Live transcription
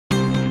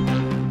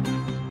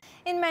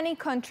In many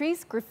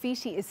countries,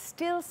 graffiti is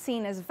still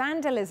seen as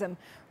vandalism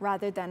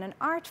rather than an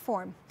art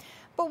form.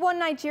 But one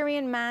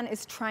Nigerian man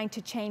is trying to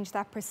change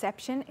that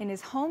perception in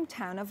his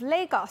hometown of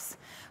Lagos.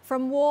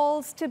 From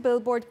walls to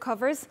billboard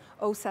covers,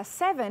 Osa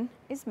 7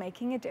 is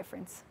making a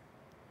difference.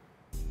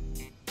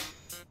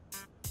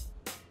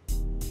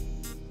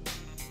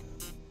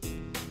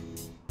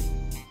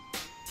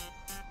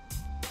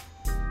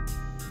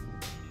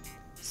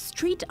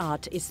 Street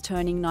art is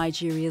turning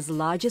Nigeria's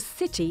largest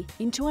city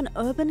into an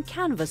urban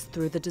canvas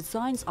through the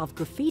designs of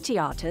graffiti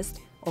artist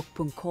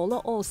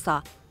Okpunkola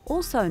Osa,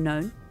 also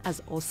known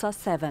as Osa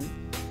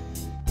 7.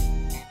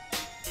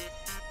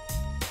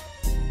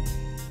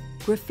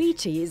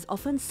 Graffiti is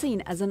often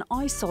seen as an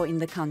eyesore in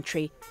the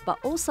country, but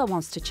Osa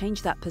wants to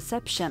change that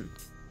perception.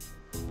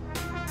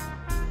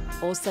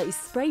 Osa is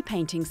spray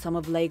painting some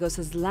of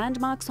Lagos's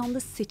landmarks on the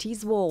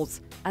city's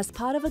walls as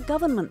part of a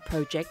government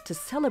project to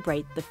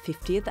celebrate the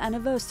 50th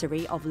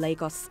anniversary of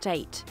Lagos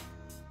State.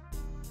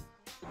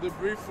 The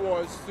brief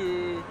was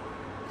to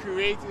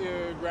create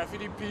a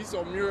graffiti piece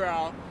or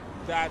mural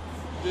that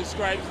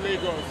describes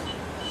Lagos.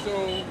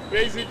 So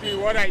basically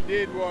what I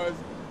did was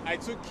I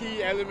took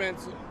key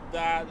elements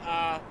that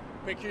are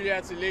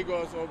peculiar to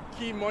Lagos, or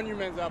key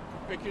monuments that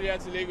are peculiar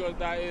to Lagos,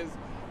 that is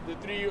the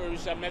three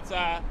Orisha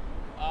Meta.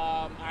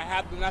 I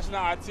have the National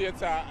Art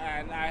Theatre,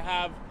 and I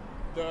have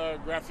the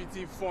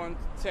graffiti font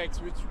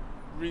text which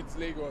reads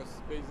Lagos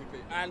basically,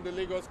 and the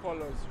Lagos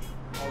colors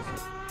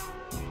also.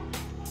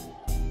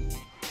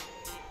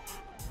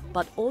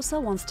 But Osa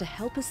wants to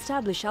help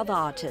establish other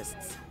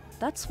artists.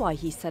 That's why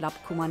he set up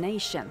Kuma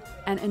Nation,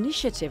 an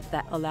initiative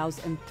that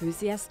allows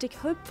enthusiastic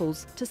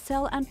hopefuls to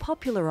sell and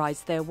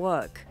popularize their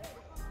work.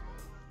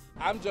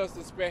 I'm just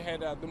a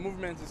spearheader. The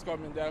movement is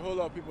coming. There are a whole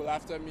lot of people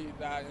after me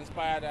that are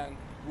inspired and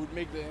would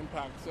make the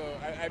impact. So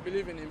I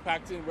believe in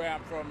impacting where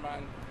I'm from,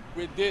 and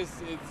with this,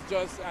 it's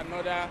just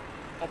another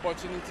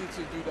opportunity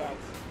to do that.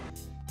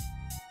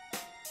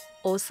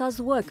 Osa's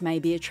work may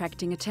be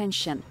attracting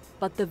attention,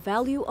 but the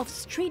value of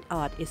street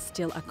art is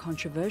still a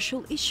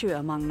controversial issue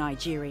among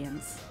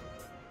Nigerians.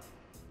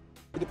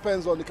 It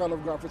depends on the kind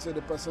of graffiti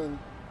the person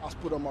has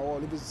put on my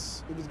wall. If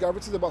it's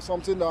graffiti about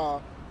something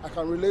that I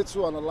can relate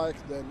to and I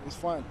like, then it's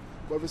fine.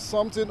 But if it's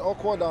something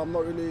awkward that I'm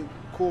not really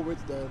cool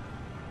with, then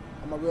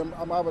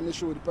I'm have an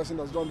issue with the person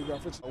that's done the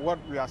graffiti. What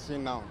we are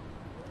seeing now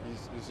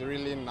is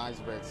really nice,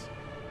 but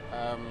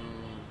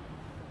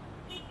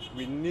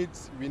we need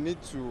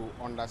to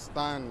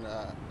understand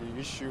the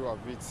issue of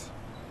it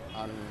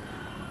and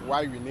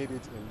why we need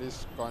it in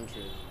this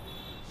country.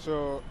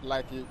 So,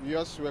 like, you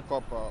just wake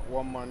up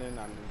one morning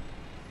and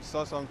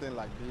saw something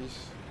like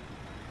this.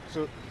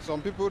 So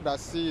some people that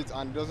see it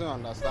and doesn't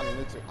understand, you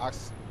need to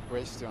ask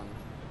questions.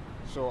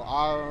 So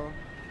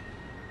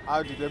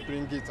how did they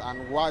bring it,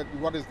 and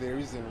what is the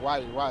reason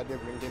why are they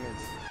bringing it?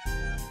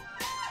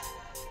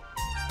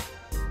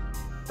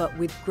 But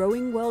with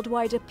growing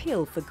worldwide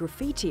appeal for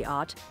graffiti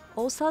art,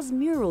 Osa's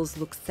murals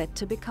look set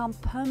to become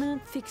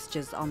permanent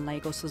fixtures on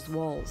Lagos's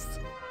walls.